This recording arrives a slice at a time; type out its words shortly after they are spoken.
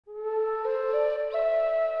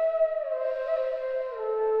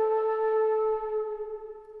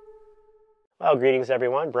Well, greetings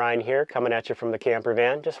everyone. Brian here, coming at you from the camper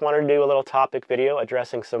van. Just wanted to do a little topic video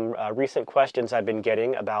addressing some recent questions I've been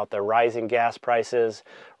getting about the rising gas prices,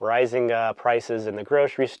 rising prices in the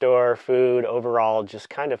grocery store, food, overall, just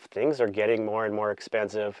kind of things are getting more and more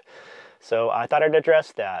expensive. So I thought I'd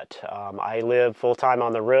address that. I live full-time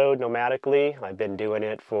on the road nomadically. I've been doing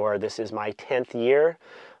it this is my 10th year.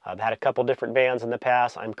 I've had a couple different vans in the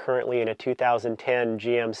past. I'm currently in a 2010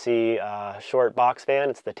 GMC short box van.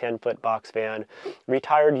 It's the 10-foot box van.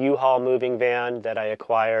 Retired U-Haul moving van that I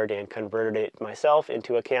acquired and converted it myself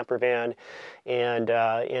into a camper van. And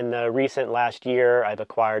in the recent last year, I've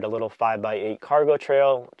acquired a little 5x8 cargo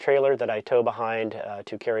trailer that I tow behind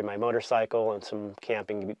to carry my motorcycle and some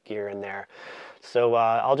camping gear in there. So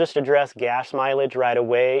I'll just address gas mileage right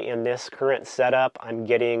away. In this current setup, I'm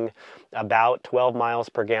getting about 12 miles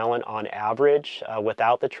per gallon on average.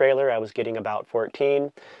 Without the trailer, I was getting about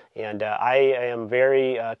 14. And I am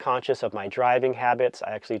very conscious of my driving habits.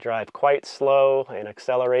 I actually drive quite slow and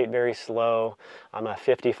accelerate very slow. I'm a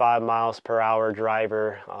 55 miles per hour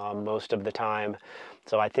driver most of the time.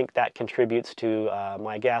 So I think that contributes to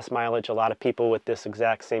my gas mileage. A lot of people with this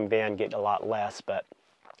exact same van get a lot less, but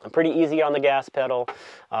I'm pretty easy on the gas pedal.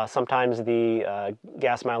 Sometimes the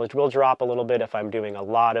gas mileage will drop a little bit if I'm doing a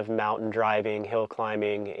lot of mountain driving, hill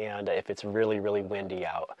climbing, and if it's really, really windy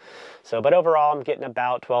out. But overall, I'm getting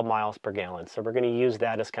about 12 miles per gallon. So we're going to use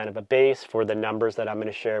that as kind of a base for the numbers that I'm going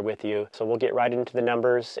to share with you. So we'll get right into the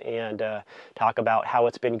numbers and talk about how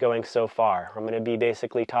it's been going so far. I'm going to be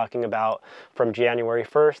basically talking about from January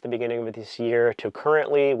 1st, the beginning of this year, to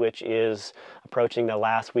currently, which is approaching the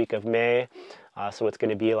last week of May. So it's going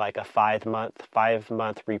to be like a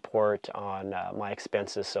five-month report on my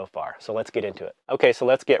expenses so far. So let's get into it. Okay, so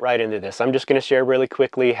let's get right into this. I'm just going to share really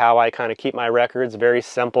quickly how I kind of keep my records. Very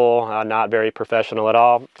simple, not very professional at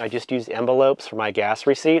all. I just use envelopes for my gas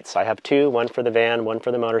receipts. I have two, one for the van, one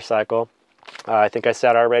for the motorcycle. I think I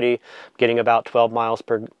said already, I'm getting about 12 miles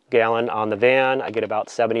per gallon on the van. I get about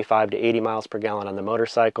 75 to 80 miles per gallon on the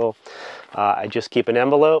motorcycle. I just keep an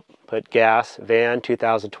envelope, put gas, van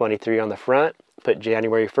 2023 on the front, put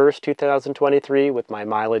January 1st, 2023 with my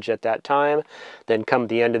mileage at that time. Then come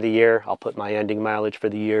the end of the year, I'll put my ending mileage for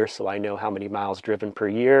the year so I know how many miles driven per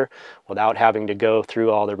year without having to go through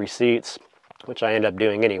all the receipts, which I end up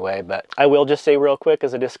doing anyway. But I will just say real quick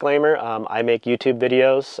as a disclaimer, I make YouTube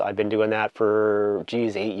videos. I've been doing that for,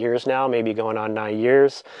 8 years now, maybe going on 9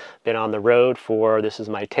 years. Been on the road this is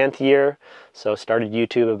my 10th year. So started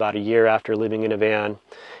YouTube about a year after living in a van.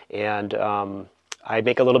 And I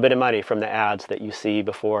make a little bit of money from the ads that you see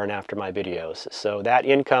before and after my videos. So that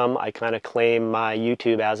income, I kind of claim my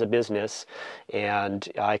YouTube as a business, and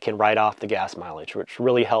I can write off the gas mileage, which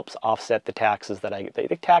really helps offset the taxes that they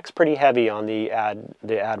tax pretty heavy on the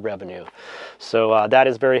ad revenue. So that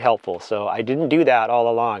is very helpful. So I didn't do that all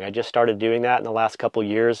along. I just started doing that in the last couple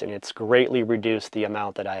years, and it's greatly reduced the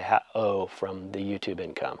amount that I owe from the YouTube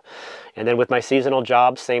income. And then with my seasonal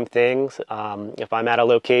jobs, same things. If I'm at a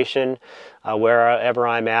location, wherever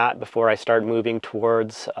I'm at before I start moving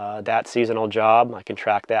towards that seasonal job, I can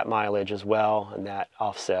track that mileage as well, and that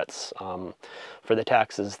offsets for the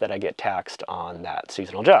taxes that I get taxed on that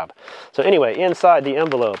seasonal job. So anyway, inside the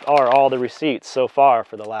envelope are all the receipts so far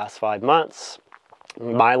for the last 5 months.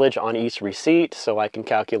 Mileage on each receipt, so I can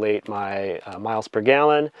calculate my miles per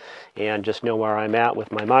gallon and just know where I'm at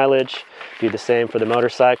with my mileage. Do the same for the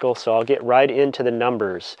motorcycle. So I'll get right into the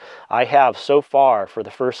numbers. I have so far for the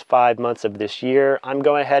first 5 months of this year, I'm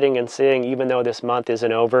going ahead and saying, even though this month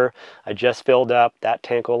isn't over, I just filled up. That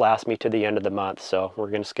tank will last me to the end of the month, so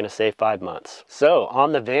we're just going to say 5 months. So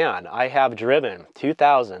on the van, I have driven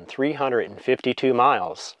 2,352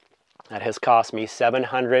 miles. That has cost me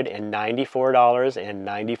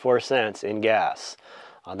 $794.94 in gas.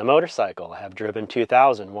 On the motorcycle, I have driven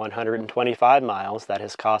 2,125 miles. That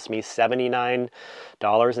has cost me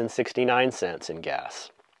 $79.69 in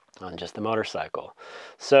gas on just the motorcycle.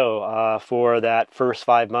 So for that first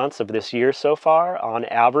 5 months of this year so far, on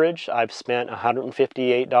average, I've spent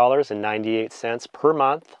 $158.98 per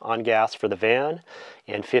month on gas for the van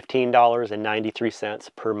and $15.93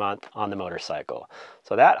 per month on the motorcycle.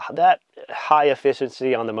 So that high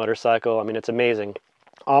efficiency on the motorcycle, I mean, it's amazing.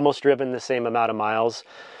 Almost driven the same amount of miles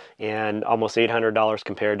and almost $800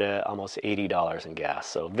 compared to almost $80 in gas.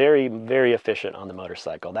 So very, very efficient on the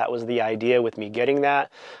motorcycle. That was the idea with me getting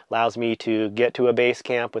that. Allows me to get to a base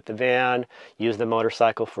camp with the van, use the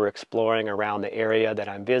motorcycle for exploring around the area that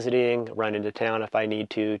I'm visiting, run into town if I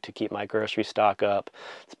need to keep my grocery stock up.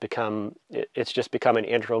 It's just become an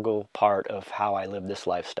integral part of how I live this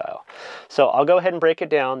lifestyle. So I'll go ahead and break it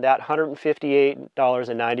down. That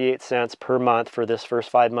 $158.98 per month for this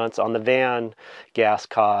first 5 months on the van gas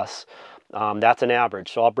costs, that's an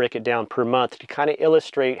average. So I'll break it down per month to kind of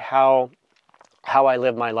illustrate how I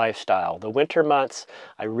live my lifestyle. The winter months,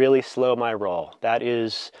 I really slow my roll. That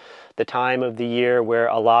is the time of the year where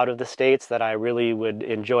a lot of the states that I really would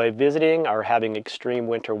enjoy visiting are having extreme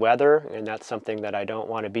winter weather, and that's something that I don't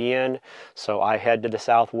want to be in. So I head to the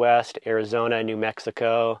Southwest, Arizona, New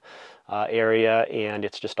Mexico area, and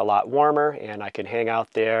it's just a lot warmer, and I can hang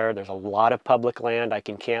out there. There's a lot of public land. I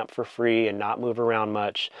can camp for free and not move around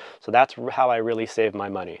much. So that's how I really save my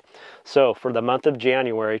money. So for the month of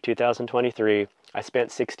January 2023, I spent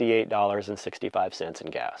 $68.65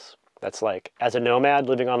 in gas. That's like, as a nomad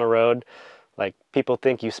living on the road, like, people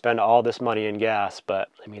think you spend all this money in gas, but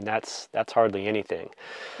I mean, that's hardly anything.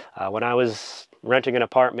 When I was renting an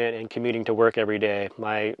apartment and commuting to work every day, it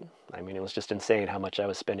was just insane how much I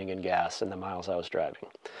was spending in gas and the miles I was driving.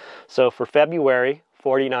 So for February,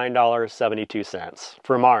 $49.72.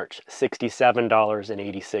 For March,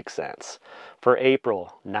 $67.86. For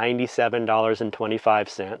April,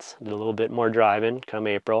 $97.25. Did a little bit more driving come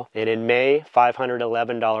April. And in May,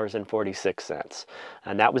 $511.46.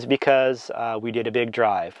 And that was because we did a big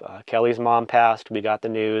drive. Kelly's mom passed, we got the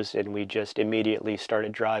news, and we just immediately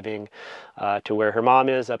started driving to where her mom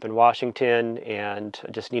is up in Washington, and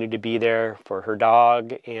just needed to be there for her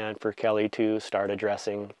dog and for Kelly to start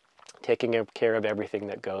taking care of everything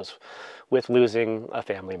that goes with losing a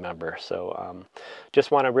family member. So just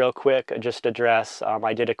want to real quick just address,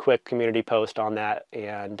 I did a quick community post on that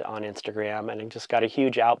and on Instagram, and I just got a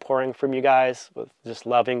huge outpouring from you guys with just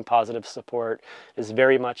loving, positive support. Is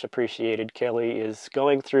very much appreciated. Kelly is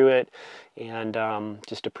going through it, and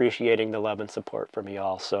just appreciating the love and support from you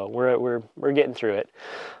all. So we're getting through it.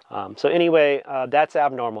 So anyway, that's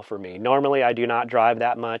abnormal for me. Normally I do not drive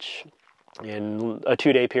that much in a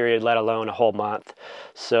 2-day period, let alone a whole month.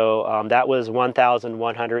 So that was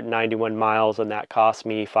 1,191 miles, and that cost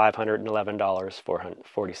me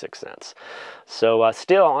 $511.46. So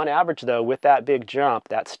still, on average though, with that big jump,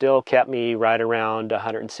 that still kept me right around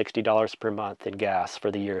 $160 per month in gas for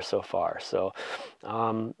the year so far. So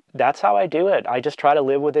that's how I do it. I just try to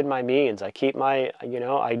live within my means. I keep my,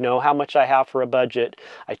 I know how much I have for a budget.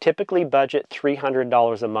 I typically budget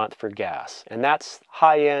 $300 a month for gas, and that's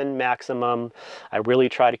high-end maximum. I really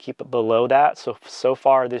try to keep it below that. So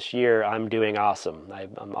far this year, I'm doing awesome.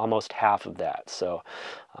 I'm almost half of that. So,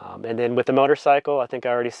 and then with the motorcycle, I think I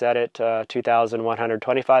already said it,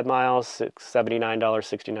 2,125 miles,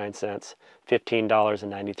 $79.69.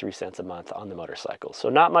 $15.93 a month on the motorcycle. So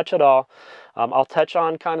not much at all. I'll touch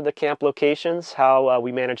on kind of the camp locations, how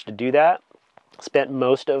we managed to do that. Spent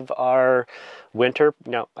most of our winter,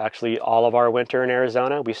 actually all of our winter in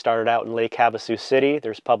Arizona. We started out in Lake Havasu City.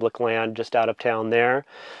 There's public land just out of town there.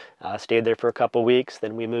 Stayed there for a couple weeks.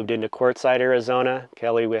 Then we moved into Quartzsite, Arizona.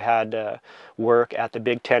 Kelly, we had work at the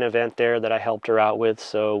Big Ten event there that I helped her out with.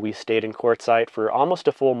 So we stayed in Quartzsite for almost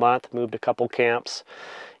a full month, moved a couple camps.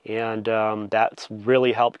 And that's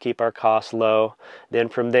really helped keep our costs low. Then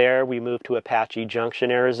from there, we moved to Apache Junction,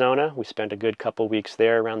 Arizona. We spent a good couple weeks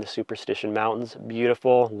there around the Superstition Mountains.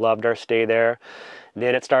 Beautiful, loved our stay there.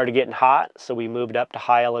 Then it started getting hot, so we moved up to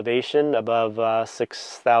high elevation above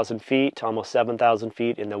 6,000 feet, almost 7,000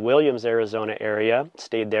 feet in the Williams, Arizona area.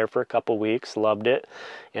 Stayed there for a couple weeks, loved it.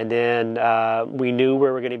 And then we knew we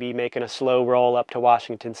were going to be making a slow roll up to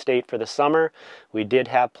Washington State for the summer. We did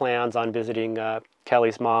have plans on visiting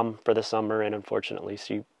Kelly's mom for the summer, and unfortunately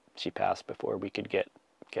she passed before we could get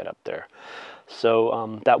up there.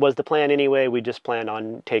 So that was the plan anyway. We just planned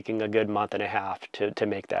on taking a good month and a half to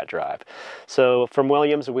make that drive. So from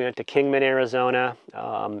Williams, we went to Kingman, Arizona,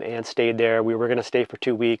 and stayed there. We were going to stay for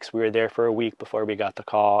 2 weeks. We were there for a week before we got the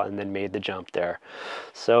call, and then made the jump there.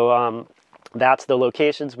 So that's the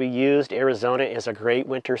locations we used. Arizona is a great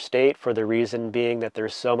winter state for the reason being that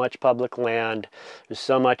there's so much public land. There's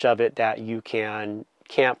so much of it that you can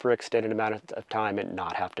camp for extended amount of time and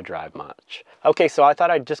not have to drive much. Okay, so I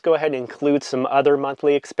thought I'd just go ahead and include some other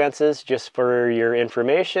monthly expenses just for your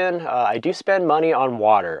information. I do spend money on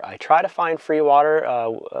water. I try to find free water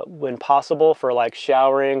when possible for like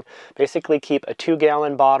showering. Basically keep a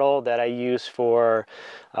 2-gallon bottle that I use for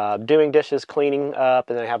doing dishes, cleaning up,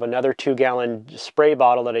 and then I have another 2-gallon spray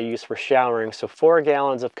bottle that I use for showering. So 4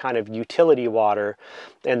 gallons of kind of utility water.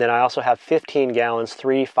 And then I also have 15 gallons,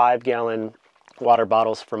 3 5-gallon water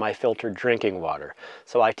bottles for my filtered drinking water.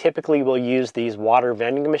 So I typically will use these water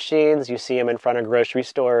vending machines. You see them in front of grocery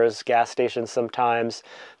stores, gas stations sometimes.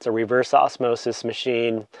 It's a reverse osmosis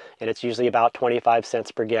machine, and it's usually about 25 cents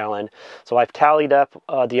per gallon. So I've tallied up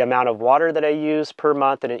the amount of water that I use per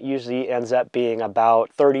month, and it usually ends up being about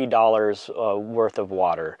 $30 worth of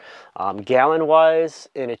water. Gallon-wise,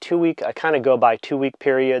 in a 2-week, I kind of go by 2-week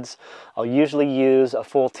periods. I'll usually use a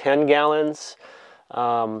full 10 gallons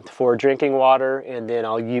for drinking water, and then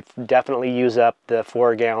I'll definitely use up the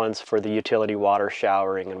 4 gallons for the utility water,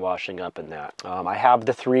 showering and washing up in that. I have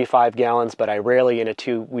the 3 5-gallons, but I rarely in a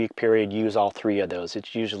 2-week period use all 3 of those.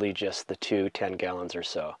 It's usually just the 2 10 gallons or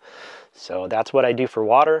so. So that's what I do for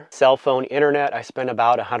water. Cell phone internet, I spend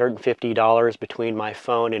about $150 between my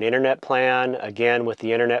phone and internet plan. Again, with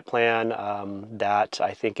the internet plan, that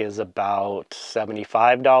I think is about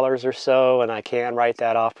 $75 or so, and I can write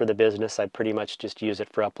that off for the business. I pretty much just use it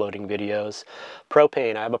for uploading videos.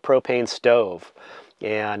 Propane, I have a propane stove,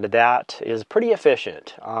 and that is pretty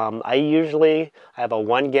efficient. I have a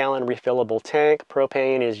 1-gallon refillable tank.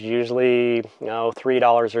 Propane is usually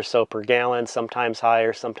 $3 or so per gallon, sometimes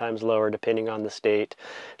higher, sometimes lower, depending on the state.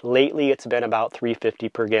 Lately, it's been about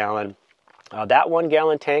 $3.50 per gallon. That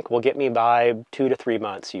 1-gallon tank will get me by 2 to 3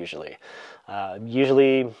 months usually.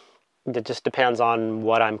 It just depends on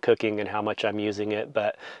what I'm cooking and how much I'm using it,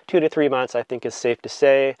 but 2 to 3 months I think is safe to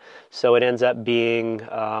say. So it ends up being,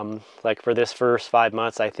 like for this first 5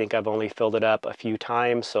 months, I think I've only filled it up a few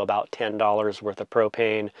times, so about $10 worth of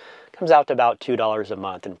propane. Comes out to about $2 a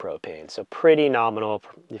month in propane, so pretty nominal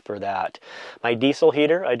for that. My diesel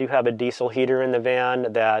heater, I do have a diesel heater in the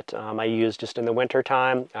van that I use just in the winter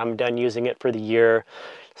time. I'm done using it for the year.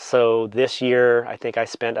 So this year, I think I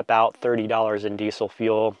spent about $30 in diesel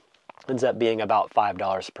fuel. Ends up being about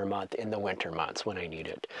 $5 per month in the winter months when I need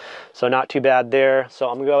it. So not too bad there. So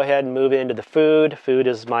I'm gonna go ahead and move into the food. Food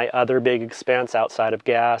is my other big expense outside of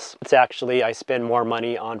gas. It's actually, I spend more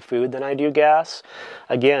money on food than I do gas.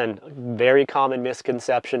 Again, very common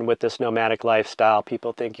misconception with this nomadic lifestyle.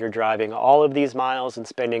 People think you're driving all of these miles and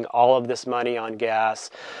spending all of this money on gas.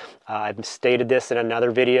 I've stated this in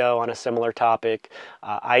another video on a similar topic.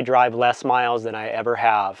 I drive less miles than I ever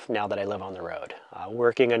have now that I live on the road.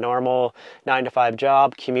 Working a normal 9-to-5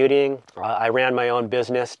 job, commuting. I ran my own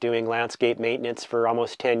business doing landscape maintenance for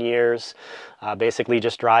almost 10 years. Basically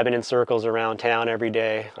just driving in circles around town every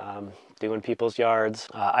day, doing people's yards.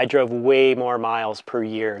 I drove way more miles per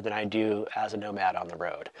year than I do as a nomad on the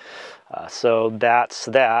road. So that's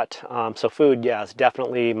that. So food, yeah, is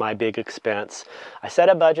definitely my big expense. I set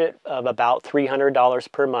a budget of about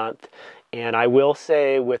 $300 per month. And I will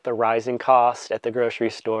say with the rising cost at the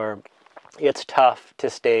grocery store, it's tough to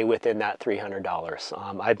stay within that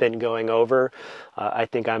 $300. I've been going over. I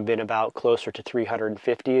think I've been about closer to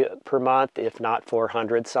 $350 per month, if not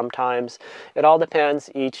 $400 sometimes. It all depends.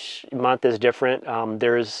 Each month is different.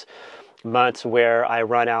 There's months where I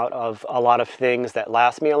run out of a lot of things that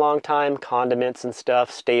last me a long time, condiments and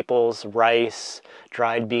stuff, staples, rice,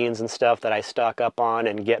 dried beans and stuff that I stock up on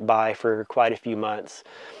and get by for quite a few months.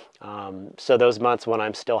 So those months when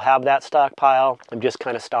I still have that stockpile, I'm just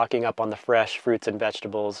kind of stocking up on the fresh fruits and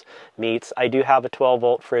vegetables, meats. I do have a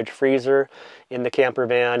 12-volt fridge freezer in the camper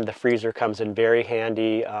van. The freezer comes in very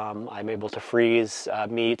handy. I'm able to freeze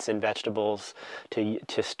meats and vegetables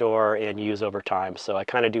to store and use over time. So I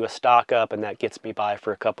kind of do a stock up, and that gets me by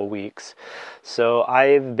for a couple weeks. So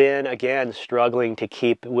I've been, again, struggling to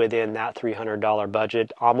keep within that $300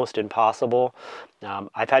 budget, almost impossible.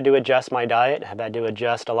 I've had to adjust my diet. I've had to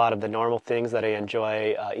adjust a lot of the normal things that I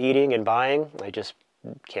enjoy eating and buying. I just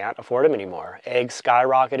can't afford them anymore. Eggs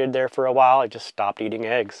skyrocketed there for a while. I just stopped eating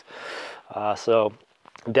eggs. So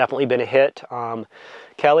definitely been a hit.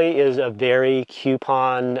 Kelly is a very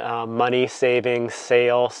coupon, money saving,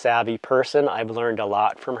 sale savvy person. I've learned a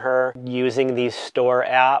lot from her using these store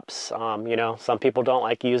apps. You know, some people don't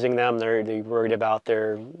like using them. They're worried about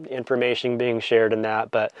their information being shared in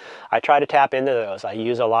that, but I try to tap into those. I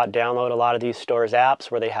download a lot of these stores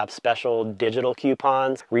apps where they have special digital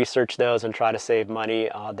coupons, research those and try to save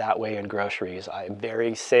money that way in groceries. I'm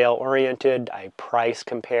very sale oriented. I price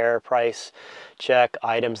compare, price check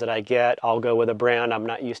items that I get. I'll go with a brand I'm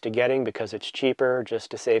not used to getting because it's cheaper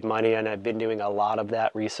just to save money, and I've been doing a lot of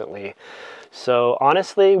that recently. So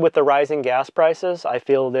honestly, with the rising gas prices, I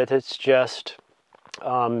feel that it's just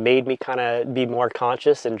made me kind of be more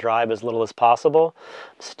conscious and drive as little as possible.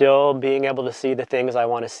 Still being able to see the things I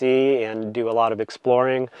want to see and do a lot of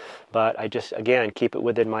exploring, but I just, again, keep it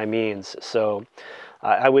within my means. So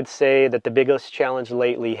I would say that the biggest challenge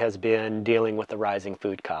lately has been dealing with the rising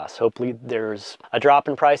food costs. Hopefully there's a drop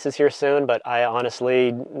in prices here soon, but I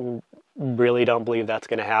honestly really don't believe that's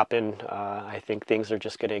going to happen. I think things are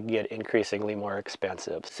just going to get increasingly more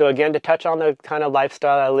expensive. So again, to touch on the kind of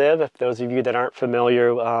lifestyle I live, if those of you that aren't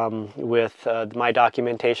familiar with my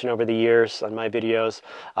documentation over the years on my videos,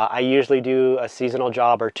 I usually do a seasonal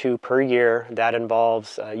job or two per year. That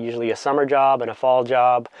involves usually a summer job and a fall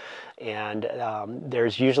job. And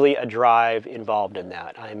there's usually a drive involved in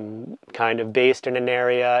that. I'm kind of based in an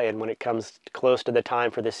area, and when it comes close to the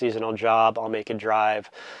time for the seasonal job, I'll make a drive.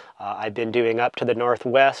 I've been doing up to the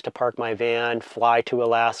Northwest to park my van, fly to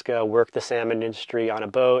Alaska, work the salmon industry on a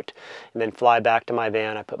boat, and then fly back to my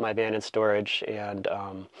van. I put my van in storage, and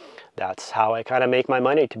that's how I kind of make my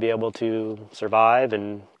money to be able to survive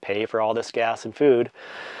and pay for all this gas and food.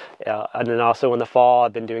 And then also in the fall,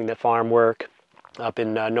 I've been doing the farm work up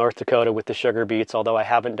in North Dakota with the sugar beets, although I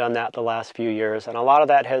haven't done that the last few years. And a lot of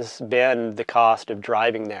that has been the cost of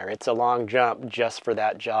driving there. It's a long jump just for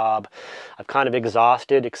that job. I've kind of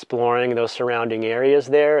exhausted exploring those surrounding areas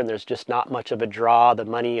there, and there's just not much of a draw. The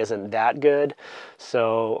money isn't that good.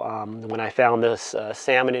 So when I found this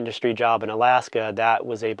salmon industry job in Alaska, I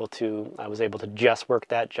was able to just work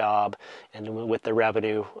that job, and with the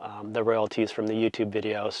revenue, the royalties from the YouTube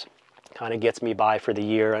videos, kind of gets me by for the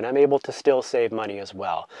year, and I'm able to still save money as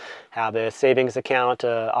well. Have a savings account,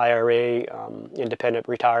 IRA, independent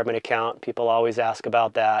retirement account. People always ask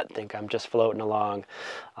about that, think I'm just floating along.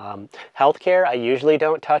 Healthcare I usually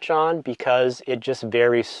don't touch on because it just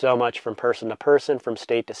varies so much from person to person, from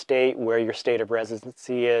state to state, where your state of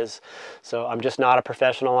residency is. So I'm just not a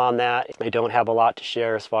professional on that. I don't have a lot to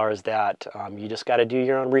share as far as that. You just got to do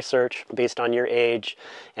your own research based on your age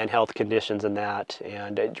and health conditions and that.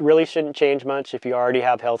 And it really shouldn't change much if you already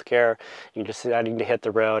have health care. You're just deciding to hit the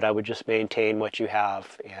road. I would just maintain what you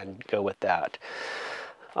have and go with that.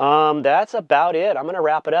 That's about it. I'm going to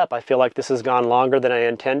wrap it up. I feel like this has gone longer than I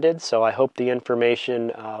intended, so I hope the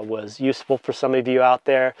information was useful for some of you out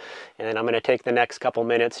there. And I'm going to take the next couple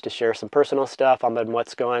minutes to share some personal stuff on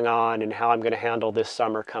what's going on and how I'm going to handle this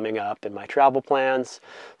summer coming up and my travel plans.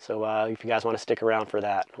 So if you guys want to stick around for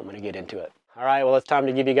that, I'm going to get into it. All right, well, it's time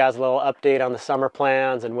to give you guys a little update on the summer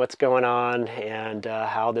plans and what's going on and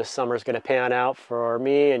how this summer is going to pan out for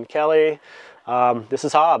me and Kelly. This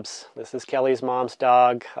is Hobbs. This is Kelly's mom's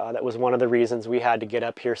dog. That was one of the reasons we had to get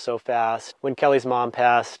up here so fast. When Kelly's mom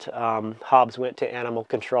passed, Hobbs went to animal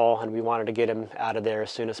control, and we wanted to get him out of there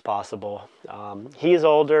as soon as possible. He's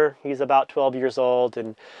older. He's about 12 years old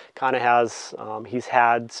and kind of has, he's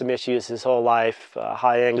had some issues his whole life,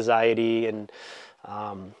 high anxiety, and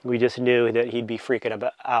we just knew that he'd be freaking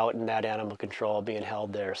out in that animal control being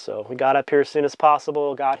held there. So we got up here as soon as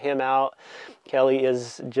possible, got him out. Kelly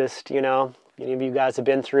is just, you know, any of you guys have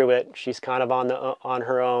been through it. She's kind of on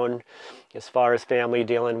her own as far as family,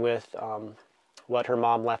 dealing with what her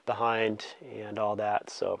mom left behind and all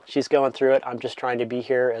that. So she's going through it. I'm just trying to be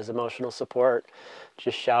here as emotional support.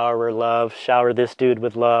 Just shower her love, shower this dude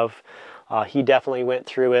with love. He definitely went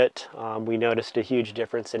through it. We noticed a huge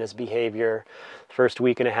difference in his behavior. First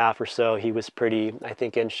week and a half or so, he was pretty, I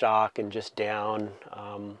think, in shock and just down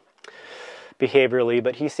behaviorally,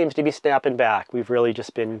 but he seems to be snapping back. We've really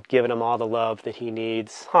just been giving him all the love that he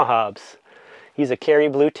needs. Hobbs. He's a Kerry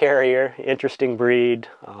Blue Terrier, interesting breed.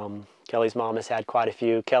 Kelly's mom has had quite a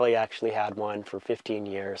few. Kelly actually had one for 15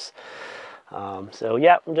 years. So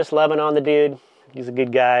yeah, I'm just loving on the dude. He's a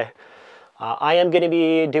good guy. I am going to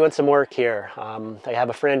be doing some work here. I have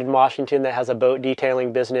a friend in Washington that has a boat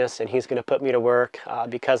detailing business, and he's going to put me to work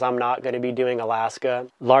because I'm not going to be doing Alaska,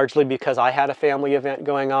 largely because I had a family event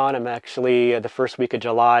going on. I'm actually, the first week of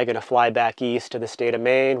July, going to fly back east to the state of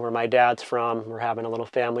Maine, where my dad's from. We're having a little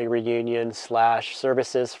family reunion /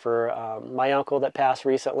 services for my uncle that passed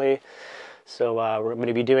recently. So we're going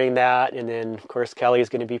to be doing that, and then of course Kelly is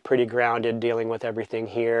going to be pretty grounded dealing with everything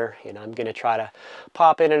here, and I'm going to try to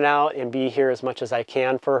pop in and out and be here as much as I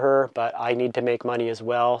can for her, but I need to make money as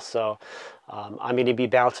well. So I'm going to be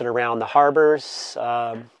bouncing around the harbors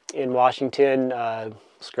in Washington,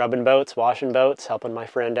 scrubbing boats, washing boats, helping my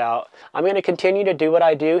friend out. I'm going to continue to do what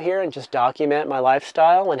I do here and just document my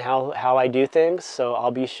lifestyle and how I do things. So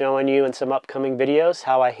I'll be showing you in some upcoming videos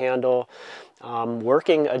how I handle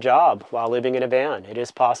working a job while living in a van. It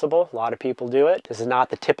is possible. A lot of people do it. This is not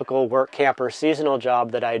the typical work camper seasonal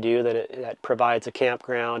job that I do that provides a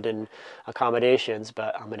campground and accommodations,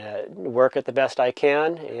 but I'm going to work it the best I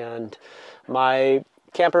can. And my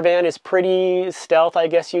camper van is pretty stealth, I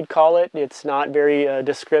guess you'd call it. It's not very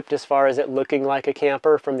descript as far as it looking like a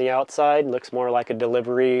camper from the outside. It looks more like a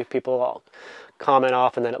delivery. People comment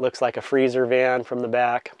often that it looks like a freezer van from the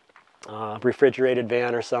back. Refrigerated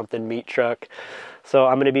van or something, meat truck. So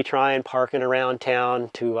I'm going to be trying parking around town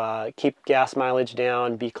to keep gas mileage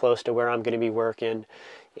down, be close to where I'm going to be working.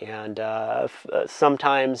 And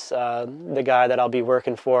sometimes the guy that I'll be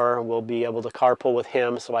working for will be able to carpool with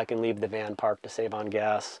him so I can leave the van parked to save on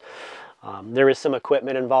gas. There is some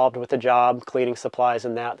equipment involved with the job, cleaning supplies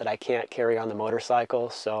and that I can't carry on the motorcycle,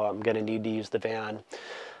 so I'm going to need to use the van.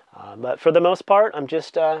 But for the most part, I'm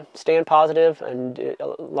just staying positive, and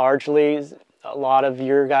largely a lot of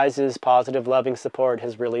your guys' positive, loving support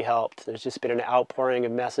has really helped. There's just been an outpouring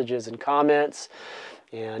of messages and comments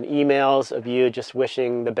and emails of you just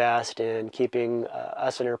wishing the best and keeping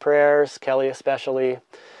us in your prayers, Kelly especially.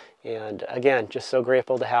 And again, just so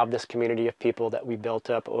grateful to have this community of people that we built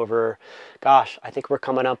up over, gosh, I think we're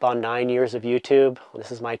coming up on 9 years of YouTube.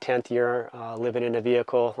 This is my 10th year living in a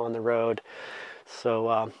vehicle on the road.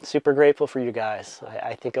 So super grateful for you guys.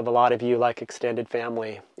 I think of a lot of you like extended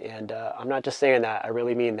family, and I'm not just saying that, I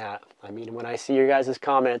really mean that. I mean, when I see your guys'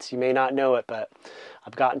 comments, you may not know it, but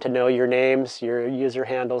I've gotten to know your names, your user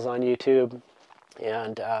handles on YouTube,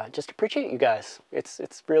 and just appreciate you guys. It's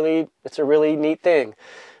a really neat thing.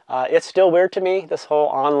 It's still weird to me, this whole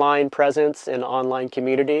online presence and online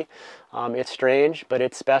community. It's strange, but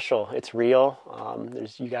it's special. It's real.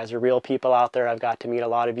 You guys are real people out there. I've got to meet a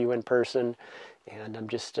lot of you in person, and I'm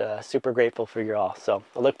just super grateful for you all. So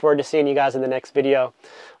I look forward to seeing you guys in the next video.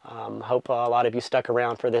 Hope a lot of you stuck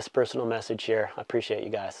around for this personal message here. I appreciate you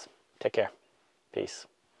guys. Take care. Peace.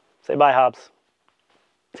 Say bye, Hobbs.